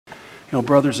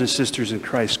Brothers and sisters in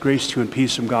Christ, grace to you and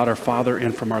peace from God our Father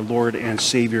and from our Lord and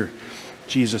Savior,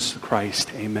 Jesus Christ.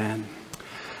 Amen.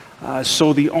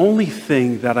 So the only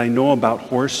thing that I know about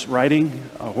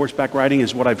horseback riding,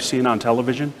 is what I've seen on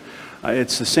television.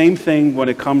 It's the same thing when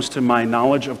it comes to my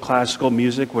knowledge of classical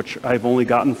music, which I've only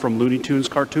gotten from Looney Tunes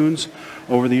cartoons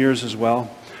over the years as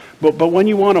well. But when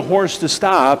you want a horse to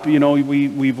stop,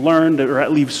 we've learned, or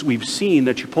at least we've seen,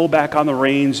 that you pull back on the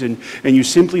reins and you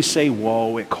simply say,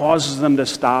 whoa. It causes them to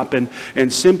stop.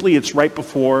 And simply it's right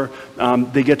before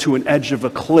they get to an edge of a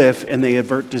cliff and they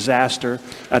avert disaster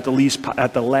at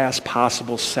the last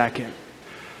possible second.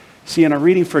 See, in our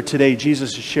reading for today,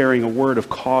 Jesus is sharing a word of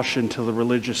caution to the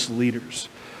religious leaders.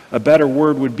 A better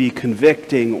word would be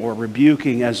convicting or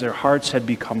rebuking, as their hearts had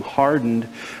become hardened.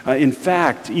 In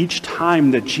fact, each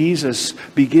time that Jesus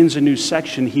begins a new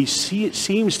section, he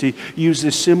seems to use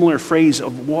this similar phrase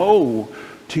of woe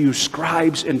to you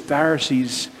scribes and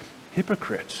Pharisees,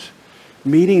 hypocrites,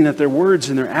 meaning that their words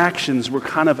and their actions were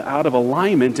kind of out of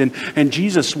alignment, and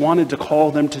Jesus wanted to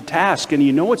call them to task. And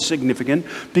it's significant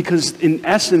because, in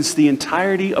essence, the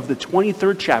entirety of the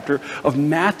 23rd chapter of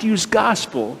Matthew's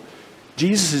gospel,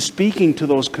 Jesus is speaking to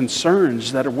those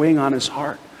concerns that are weighing on his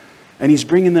heart. And he's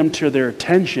bringing them to their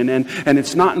attention. And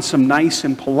it's not in some nice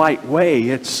and polite way.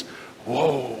 It's,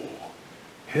 whoa,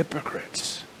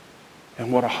 hypocrites.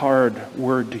 And what a hard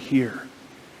word to hear.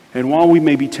 And while we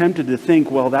may be tempted to think,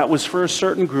 well, that was for a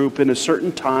certain group in a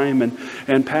certain time,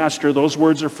 and Pastor, those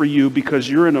words are for you because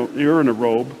you're in a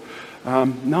robe.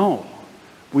 No.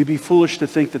 We'd be foolish to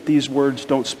think that these words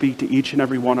don't speak to each and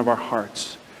every one of our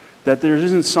hearts. That there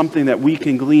isn't something that we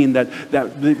can glean,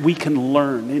 that we can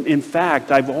learn. In fact,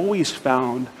 I've always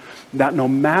found that no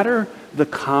matter the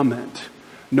comment,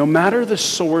 no matter the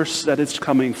source that it's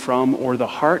coming from or the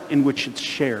heart in which it's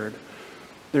shared,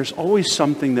 there's always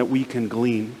something that we can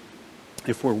glean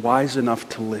if we're wise enough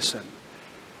to listen.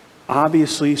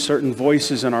 Obviously, certain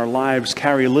voices in our lives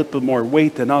carry a little bit more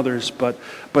weight than others, but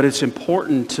it's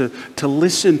important to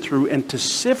listen through and to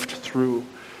sift through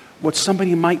what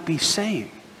somebody might be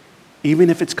saying,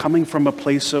 even if it's coming from a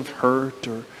place of hurt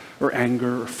or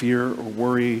anger or fear or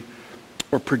worry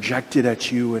or projected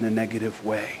at you in a negative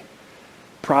way.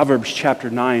 Proverbs chapter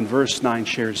 9, verse 9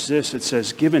 shares this. It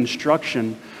says, give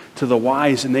instruction to the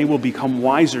wise and they will become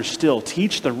wiser still.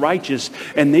 Teach the righteous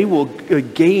and they will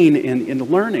gain in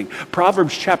learning.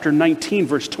 Proverbs chapter 19,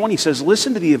 verse 20 says,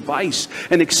 listen to the advice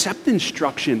and accept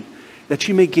instruction that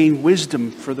you may gain wisdom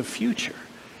for the future.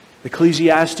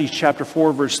 Ecclesiastes chapter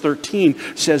 4 verse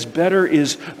 13 says, better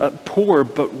is poor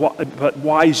but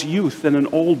wise youth than an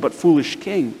old but foolish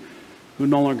king who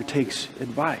no longer takes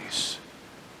advice.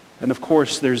 And of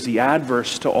course there's the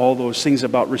adverse to all those things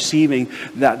about receiving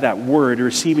that word,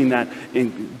 receiving that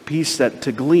piece that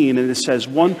to glean. And it says,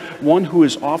 one who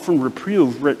is often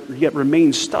reproved yet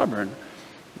remains stubborn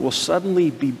will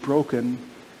suddenly be broken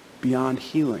beyond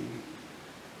healing.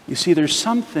 You see, there's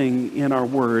something in our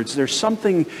words, there's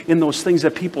something in those things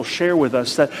that people share with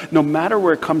us that no matter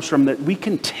where it comes from, that we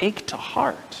can take to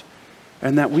heart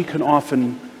and that we can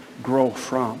often grow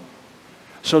from.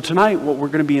 So tonight, what we're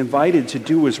going to be invited to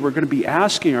do is we're going to be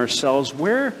asking ourselves,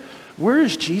 where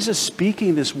is Jesus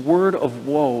speaking this word of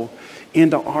woe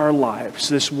into our lives,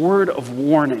 this word of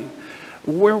warning?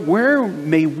 Where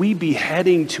may we be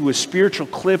heading to a spiritual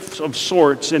cliff of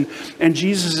sorts, and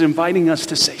Jesus is inviting us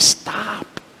to say, stop.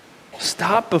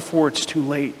 Stop before it's too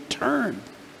late. Turn.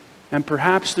 And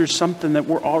perhaps there's something that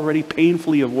we're already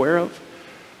painfully aware of,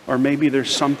 or maybe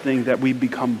there's something that we've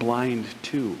become blind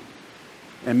to.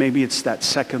 And maybe it's that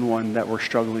second one that we're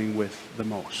struggling with the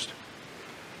most.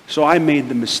 So I made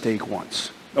the mistake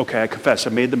once. Okay, I confess, I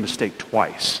made the mistake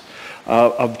twice.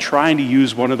 Of trying to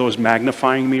use one of those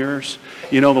magnifying mirrors.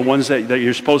 The ones that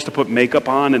you're supposed to put makeup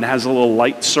on and has a little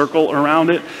light circle around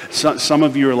it. Some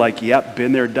of you are like, yep,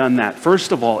 been there, done that.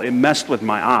 First of all, it messed with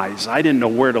my eyes. I didn't know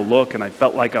where to look, and I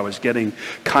felt like I was getting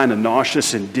kind of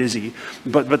nauseous and dizzy.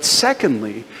 But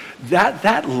secondly,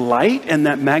 that light and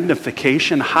that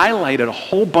magnification highlighted a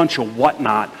whole bunch of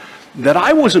whatnot that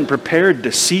I wasn't prepared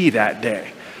to see that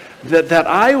day. That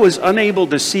I was unable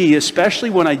to see, especially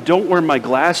when I don't wear my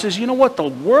glasses. You know what? The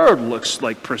world looks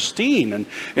like pristine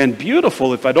and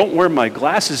beautiful. If I don't wear my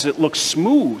glasses, it looks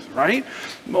smooth, right?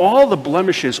 All the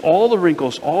blemishes, all the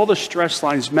wrinkles, all the stress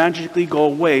lines magically go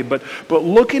away. But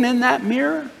looking in that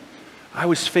mirror, I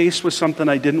was faced with something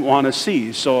I didn't want to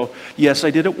see. So yes, I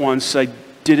did it once, I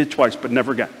did it twice, but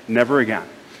never again. Never again.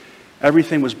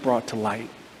 Everything was brought to light.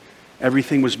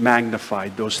 Everything was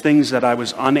magnified. Those things that I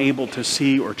was unable to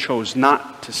see or chose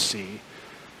not to see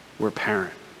were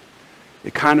apparent.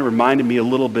 It kind of reminded me a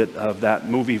little bit of that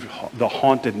movie, The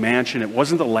Haunted Mansion. It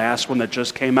wasn't the last one that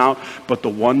just came out, but the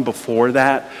one before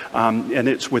that. And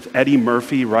it's with Eddie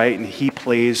Murphy, right? And he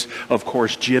plays, of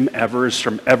course, Jim Evers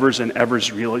from Evers and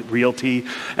Evers Realty.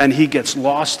 And he gets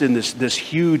lost in this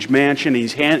huge mansion.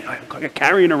 He's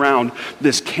carrying around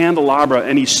this candelabra,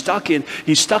 and he's stuck in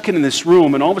this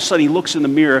room. And all of a sudden, he looks in the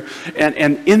mirror, and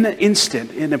in the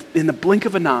instant, in the blink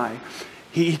of an eye,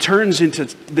 he turns into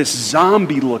this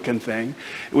zombie-looking thing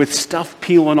with stuff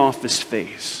peeling off his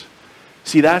face.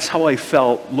 See, that's how I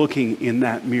felt looking in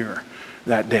that mirror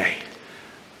that day.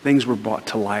 Things were brought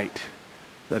to light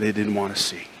that I didn't want to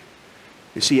see.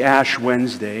 You see, Ash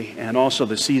Wednesday, and also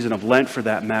the season of Lent for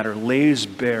that matter, lays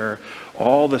bare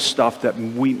all the stuff that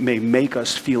may make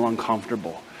us feel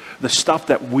uncomfortable. The stuff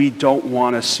that we don't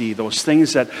want to see, those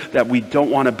things that we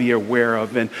don't want to be aware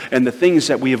of, and the things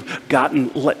that we have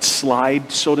gotten let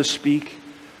slide, so to speak,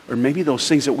 or maybe those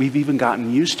things that we've even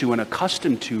gotten used to and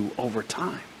accustomed to over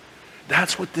time.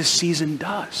 That's what this season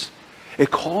does.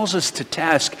 It calls us to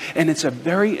task, and it's a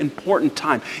very important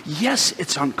time. Yes,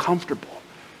 it's uncomfortable,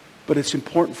 but it's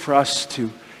important for us to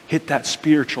hit that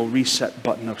spiritual reset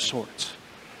button of sorts.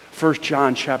 1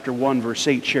 John chapter 1 verse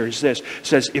 8 shares this. It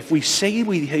says, if we say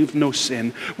we have no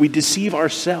sin, we deceive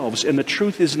ourselves, and the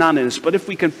truth is not in us. But if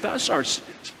we confess our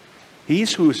sins, He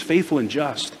who is faithful and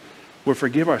just will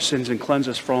forgive our sins and cleanse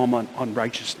us from all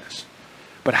unrighteousness.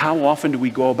 But how often do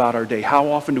we go about our day? How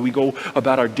often do we go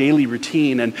about our daily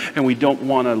routine and we don't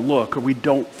want to look, or we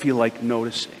don't feel like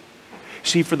noticing?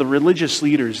 See, for the religious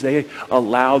leaders, they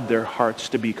allowed their hearts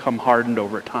to become hardened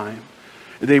over time.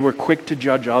 They were quick to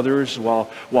judge others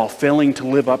while failing to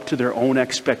live up to their own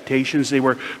expectations. They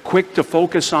were quick to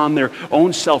focus on their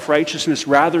own self-righteousness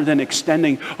rather than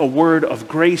extending a word of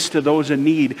grace to those in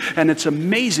need. And it's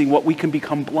amazing what we can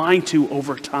become blind to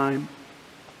over time.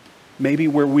 Maybe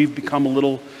where we've become a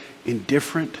little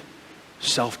indifferent,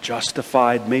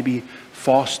 self-justified, maybe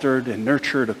fostered and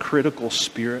nurtured a critical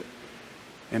spirit.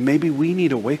 And maybe we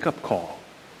need a wake-up call,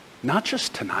 not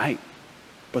just tonight,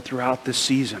 but throughout this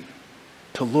season,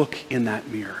 to look in that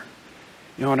mirror.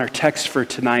 You know, in our text for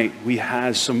tonight, we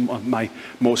have some of my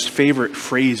most favorite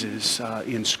phrases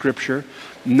in Scripture.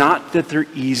 Not that they're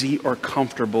easy or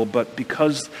comfortable, but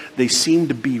because they seem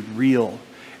to be real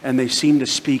and they seem to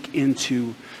speak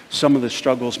into some of the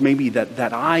struggles maybe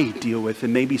that I deal with,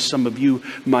 and maybe some of you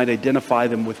might identify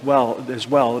them with as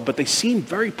well, but they seem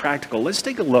very practical. Let's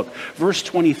take a look. Verse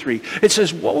 23. It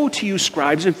says, woe to you,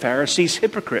 scribes and Pharisees,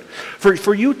 hypocrite!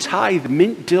 For you tithe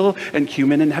mint, dill, and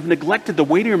cumin, and have neglected the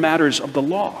weightier matters of the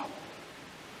law,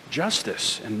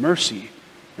 justice and mercy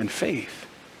and faith.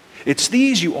 It's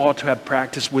these you ought to have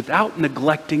practiced without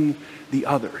neglecting the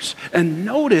others. And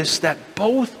notice that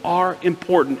both are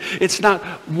important. It's not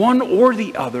one or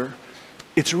the other.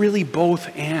 It's really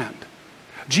both and.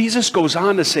 Jesus goes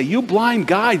on to say, you blind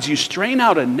guides, you strain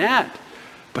out a gnat,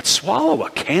 but swallow a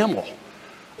camel.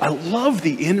 I love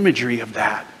the imagery of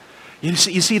that. You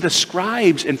see, the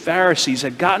scribes and Pharisees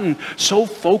had gotten so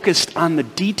focused on the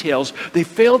details, they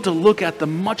failed to look at the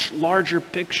much larger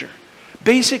picture.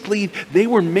 Basically, they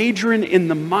were majoring in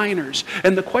the minors.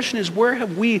 And the question is, where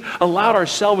have we allowed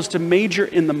ourselves to major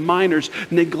in the minors,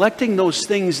 neglecting those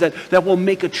things that will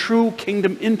make a true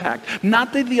kingdom impact?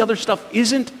 Not that the other stuff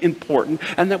isn't important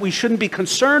and that we shouldn't be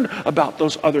concerned about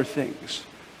those other things,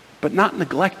 but not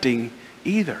neglecting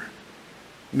either.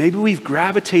 Maybe we've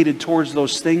gravitated towards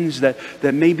those things that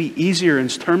may be easier in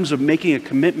terms of making a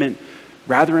commitment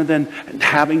rather than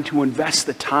having to invest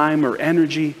the time or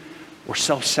energy or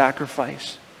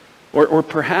self-sacrifice. Or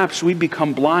perhaps we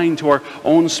become blind to our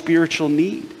own spiritual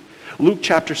need. Luke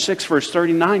chapter 6 verse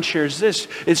 39 shares this.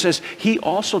 It says, he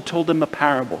also told them a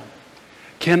parable.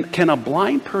 Can a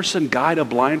blind person guide a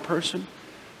blind person?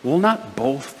 Will not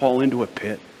both fall into a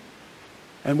pit?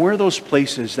 And where are those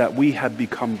places that we have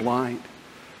become blind?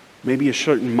 Maybe a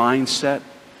certain mindset,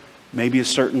 maybe a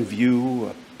certain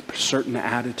view, a certain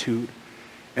attitude.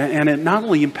 And it not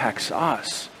only impacts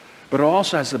us, but it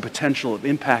also has the potential of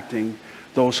impacting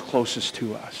those closest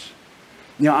to us.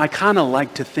 You know, I kind of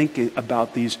like to think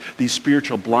about these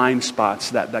spiritual blind spots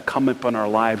that come up in our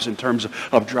lives in terms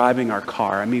of driving our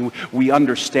car. I mean, we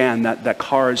understand that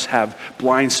cars have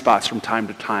blind spots from time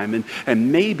to time.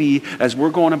 And maybe as we're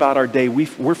going about our day,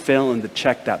 we're failing to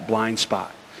check that blind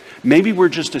spot. Maybe we're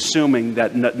just assuming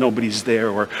that nobody's there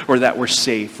or that we're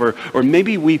safe. Or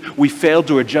maybe we failed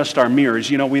to adjust our mirrors.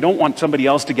 You know, we don't want somebody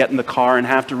else to get in the car and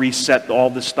have to reset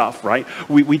all the stuff, right?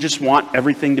 We just want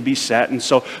everything to be set, and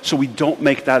so we don't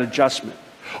make that adjustment.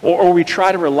 Or we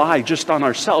try to rely just on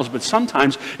ourselves, but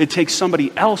sometimes it takes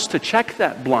somebody else to check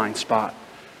that blind spot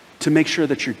to make sure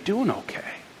that you're doing okay.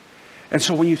 And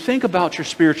so when you think about your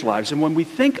spiritual lives, and when we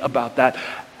think about that,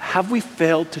 have we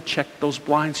failed to check those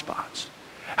blind spots?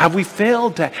 Have we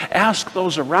failed to ask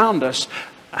those around us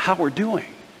how we're doing?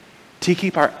 To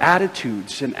keep our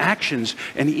attitudes and actions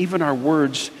and even our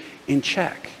words in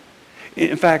check.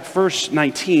 In fact, verse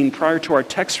 19, prior to our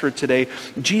text for today,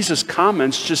 Jesus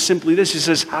comments just simply this. He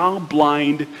says, how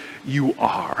blind you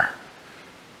are.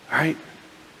 All right?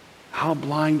 How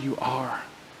blind you are.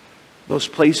 Those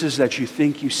places that you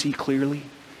think you see clearly,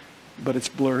 but it's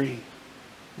blurry.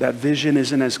 That vision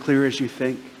isn't as clear as you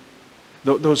think.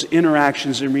 Those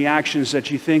interactions and reactions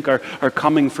that you think are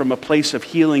coming from a place of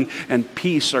healing and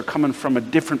peace are coming from a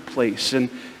different place and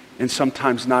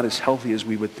sometimes not as healthy as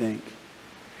we would think.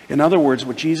 In other words,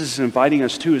 what Jesus is inviting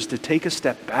us to is to take a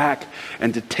step back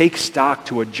and to take stock,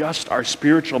 to adjust our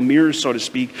spiritual mirrors, so to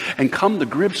speak, and come to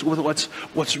grips with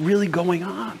what's really going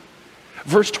on.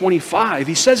 Verse 25,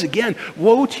 he says again,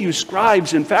 woe to you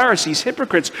scribes and Pharisees,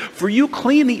 hypocrites, for you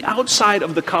clean the outside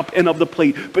of the cup and of the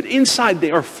plate, but inside they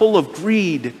are full of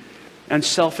greed and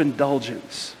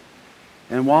self-indulgence.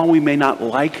 And while we may not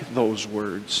like those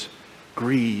words,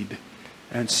 greed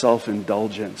and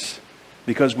self-indulgence,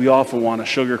 because we often want to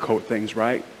sugarcoat things,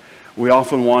 right? We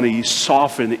often want to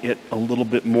soften it a little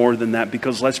bit more than that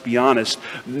because, let's be honest,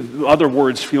 other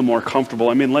words feel more comfortable.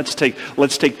 I mean, let's take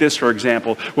this, for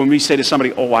example. When we say to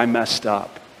somebody, oh, I messed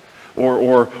up,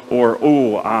 or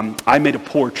I made a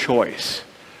poor choice,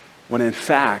 when in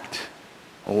fact,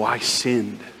 oh, I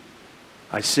sinned.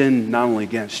 I sinned not only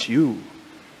against you,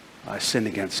 I sinned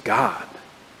against God.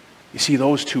 You see,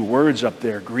 those two words up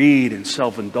there, greed and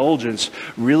self-indulgence,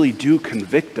 really do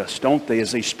convict us, don't they,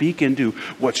 as they speak into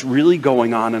what's really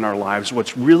going on in our lives,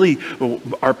 what's really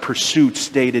our pursuits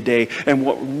day to day, and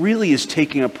what really is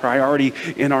taking a priority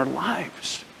in our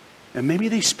lives. And maybe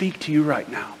they speak to you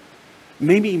right now.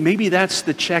 Maybe that's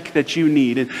the check that you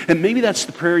need. And maybe that's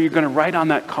the prayer you're going to write on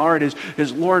that card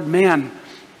is, Lord, man,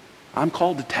 I'm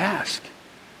called to task.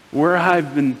 Where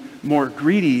I've been more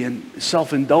greedy and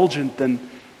self-indulgent than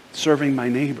serving my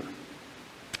neighbor.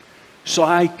 So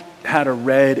I had a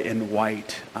red and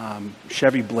white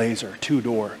Chevy Blazer,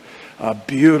 2-door, a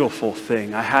beautiful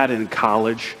thing. I had it in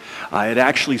college. It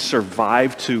actually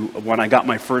survived to when I got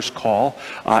my first call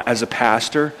as a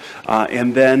pastor,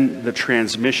 and then the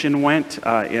transmission went,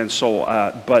 and so.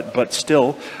 But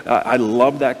still, I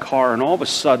loved that car. And all of a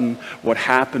sudden, what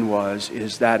happened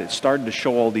is that it started to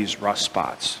show all these rust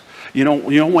spots. You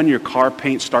know when your car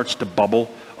paint starts to bubble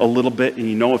a little bit, and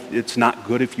you know if it's not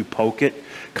good if you poke it,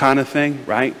 kind of thing,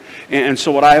 right? And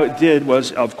so what I did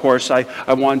was, of course,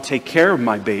 I wanted to take care of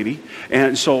my baby,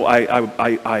 and so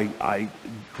I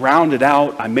ground it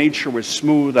out. I made sure it was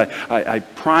smooth. I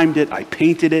primed it. I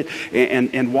painted it,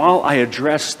 and while I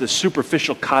addressed the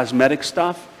superficial cosmetic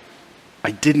stuff, I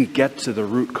didn't get to the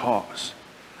root cause.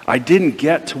 I didn't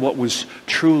get to what was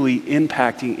truly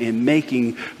impacting and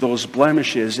making those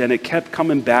blemishes, and it kept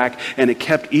coming back, and it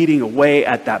kept eating away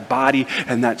at that body,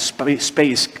 and that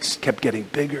space kept getting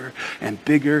bigger and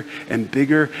bigger and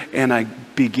bigger, and I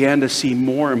began to see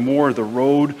more and more of the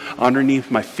road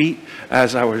underneath my feet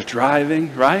as I was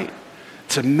driving, right?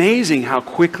 It's amazing how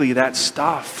quickly that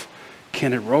stuff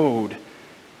can erode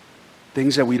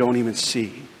things that we don't even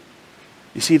see.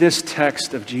 You see, this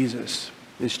text of Jesus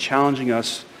is challenging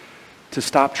us to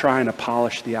stop trying to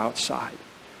polish the outside,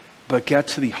 but get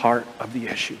to the heart of the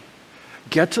issue.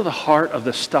 Get to the heart of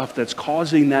the stuff that's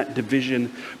causing that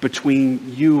division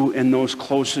between you and those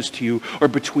closest to you, or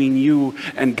between you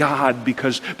and God,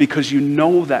 because you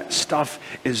know that stuff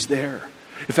is there.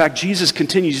 In fact, Jesus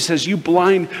continues, he says, you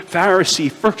blind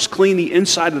Pharisee, first clean the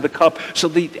inside of the cup so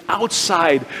the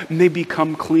outside may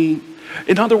become clean.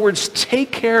 In other words,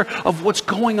 take care of what's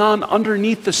going on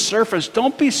underneath the surface.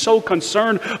 Don't be so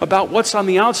concerned about what's on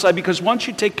the outside, because once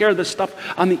you take care of the stuff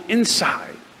on the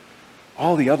inside,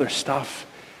 all the other stuff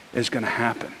is going to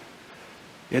happen.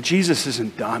 Yet Jesus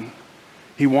isn't done.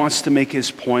 He wants to make his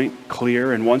point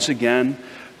clear, and once again,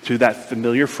 through that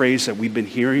familiar phrase that we've been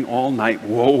hearing all night,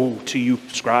 woe to you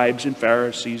scribes and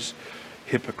Pharisees,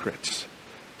 hypocrites,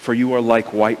 for you are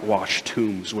like whitewashed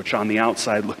tombs, which on the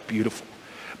outside look beautiful,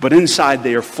 but inside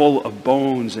they are full of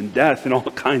bones and death and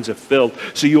all kinds of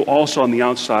filth. So you also on the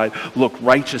outside look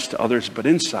righteous to others, but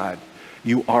inside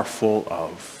you are full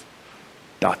of ...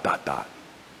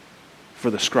 For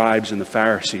the scribes and the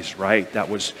Pharisees, right? That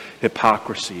was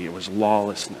hypocrisy. It was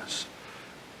lawlessness.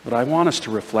 But I want us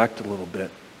to reflect a little bit.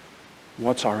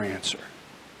 What's our answer?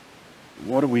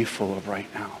 What are we full of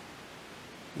right now?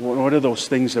 What are those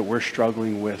things that we're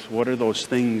struggling with? What are those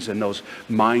things and those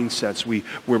mindsets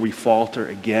where we falter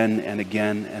again and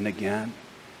again and again?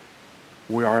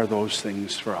 Where are those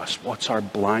things for us? What's our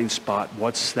blind spot?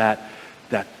 What's that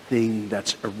thing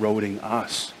that's eroding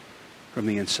us from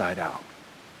the inside out?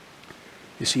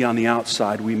 You see, on the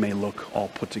outside, we may look all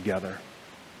put together,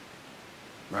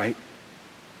 right?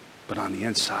 But on the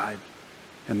inside,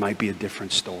 it might be a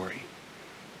different story.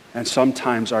 And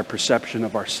sometimes our perception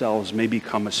of ourselves may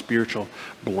become a spiritual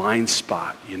blind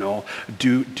spot, you know.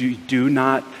 Do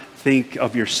not think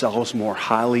of yourselves more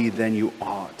highly than you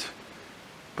ought,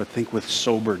 but think with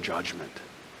sober judgment.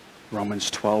 Romans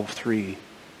 12:3,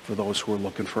 for those who are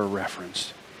looking for a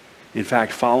reference. In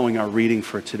fact, following our reading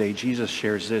for today, Jesus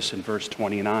shares this in verse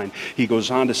 29. He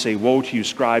goes on to say, "Woe to you,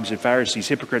 scribes and Pharisees,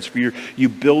 hypocrites, for you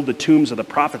build the tombs of the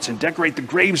prophets and decorate the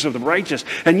graves of the righteous.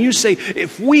 And you say,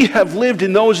 if we have lived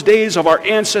in those days of our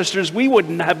ancestors, we would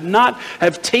not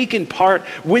have taken part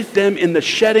with them in the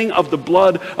shedding of the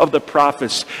blood of the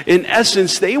prophets." In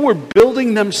essence, they were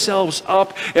building themselves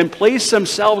up and placed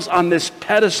themselves on this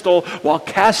pedestal while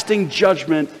casting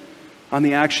judgment on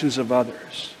the actions of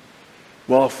others.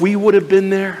 Well, if we would have been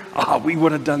there, we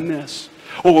would have done this.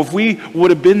 Oh, if we would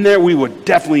have been there, we would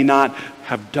definitely not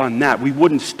have done that. We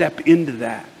wouldn't step into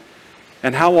that.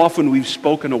 And how often we've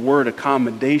spoken a word of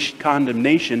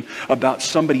condemnation about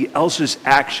somebody else's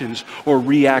actions or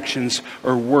reactions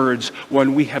or words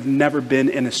when we have never been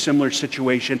in a similar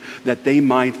situation that they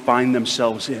might find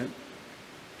themselves in.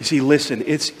 You see, listen,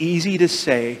 it's easy to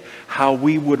say how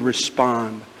we would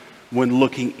respond when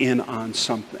looking in on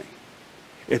something.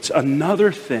 It's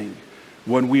another thing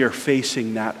when we are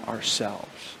facing that ourselves.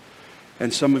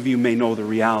 And some of you may know the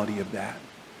reality of that.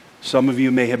 Some of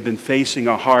you may have been facing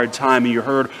a hard time and you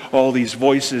heard all these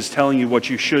voices telling you what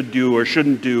you should do or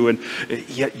shouldn't do, and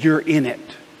yet you're in it.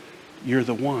 You're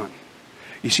the one.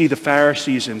 You see, the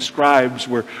Pharisees and scribes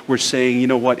were saying, you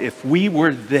know what, if we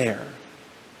were there,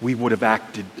 we would have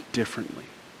acted differently.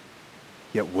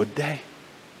 Yet would they?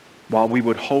 While we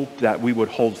would hope that we would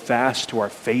hold fast to our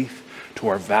faith, to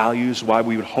our values, why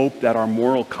we would hope that our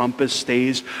moral compass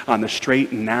stays on the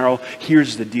straight and narrow,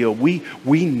 here's the deal. We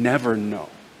never know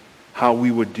how we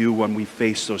would do when we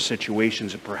face those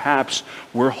situations. And perhaps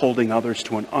we're holding others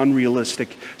to an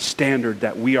unrealistic standard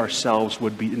that we ourselves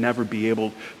would never be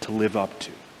able to live up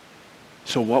to.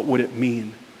 So what would it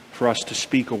mean for us to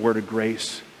speak a word of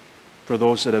grace for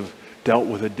those that have dealt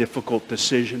with a difficult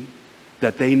decision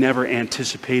that they never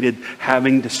anticipated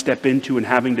having to step into and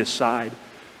having to decide,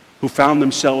 who found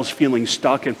themselves feeling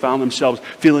stuck and found themselves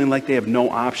feeling like they have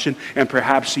no option, and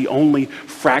perhaps the only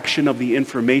fraction of the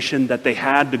information that they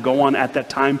had to go on at that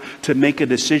time to make a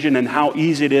decision, and how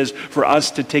easy it is for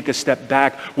us to take a step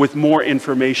back with more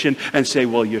information and say,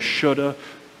 well, you shoulda,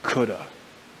 coulda,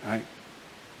 right?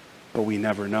 But we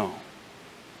never know.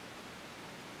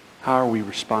 How are we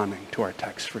responding to our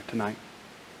text for tonight?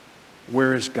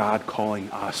 Where is God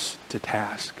calling us to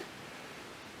task?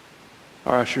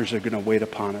 Our ushers are going to wait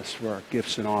upon us for our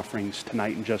gifts and offerings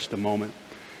tonight in just a moment.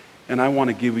 And I want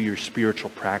to give you your spiritual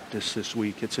practice this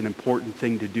week. It's an important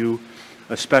thing to do,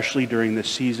 especially during this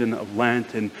season of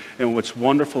Lent. And what's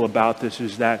wonderful about this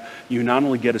is that you not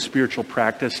only get a spiritual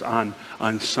practice on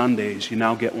Sundays, you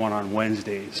now get one on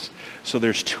Wednesdays. So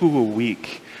there's 2 a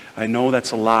week. I know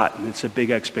that's a lot, and it's a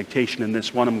big expectation. And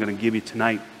this one I'm going to give you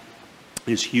tonight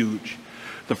is huge.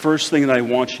 The first thing that I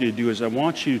want you to do is I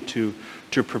want you to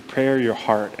prepare your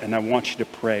heart, and I want you to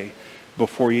pray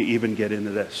before you even get into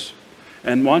this.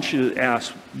 And I want you to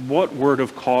ask, what word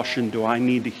of caution do I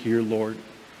need to hear, Lord?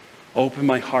 Open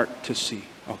my heart to see.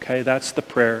 Okay, that's the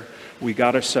prayer. We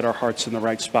got to set our hearts in the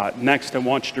right spot. Next, I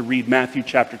want you to read Matthew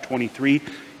chapter 23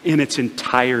 in its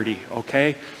entirety,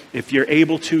 okay? If you're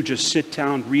able to, just sit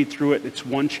down, read through it. It's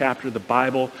one chapter of the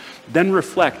Bible. Then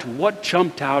reflect, what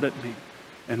jumped out at me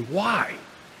and why?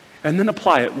 And then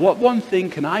apply it. What one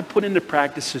thing can I put into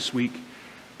practice this week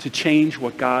to change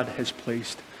what God has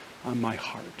placed on my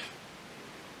heart?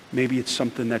 Maybe it's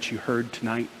something that you heard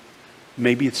tonight.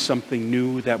 Maybe it's something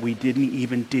new that we didn't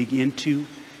even dig into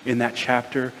in that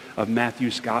chapter of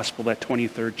Matthew's Gospel, that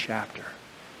 23rd chapter.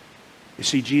 You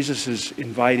see, Jesus is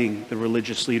inviting the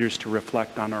religious leaders to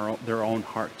reflect on their own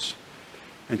hearts.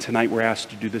 And tonight we're asked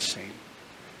to do the same.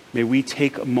 May we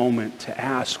take a moment to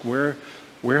ask, where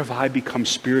have I become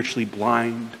spiritually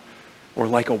blind, or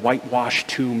like a whitewashed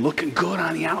tomb, looking good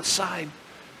on the outside,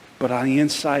 but on the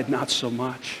inside not so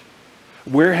much?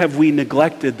 Where have we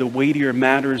neglected the weightier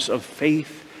matters of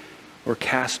faith, or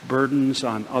cast burdens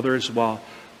on others while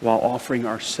offering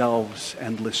ourselves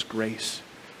endless grace?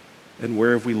 And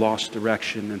where have we lost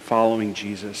direction in following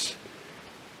Jesus?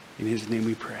 In his name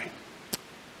we pray.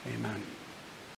 Amen.